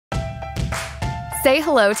Say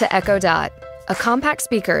hello to Echo Dot, a compact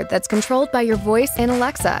speaker that's controlled by your voice and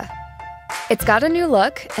Alexa. It's got a new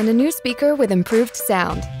look and a new speaker with improved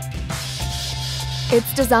sound.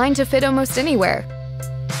 It's designed to fit almost anywhere,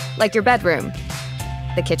 like your bedroom,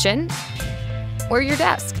 the kitchen, or your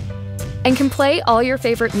desk, and can play all your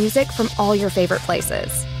favorite music from all your favorite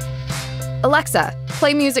places. Alexa,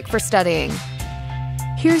 play music for studying.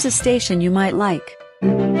 Here's a station you might like.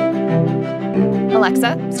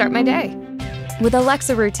 Alexa, start my day. With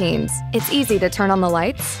Alexa routines, it's easy to turn on the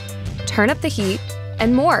lights, turn up the heat,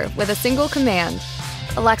 and more with a single command.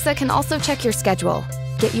 Alexa can also check your schedule,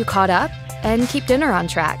 get you caught up, and keep dinner on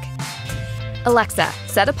track. Alexa,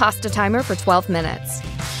 set a pasta timer for 12 minutes.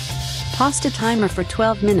 Pasta timer for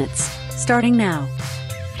 12 minutes, starting now.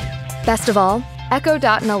 Best of all, Echo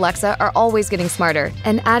Dot and Alexa are always getting smarter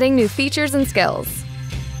and adding new features and skills.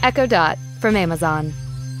 Echo Dot from Amazon.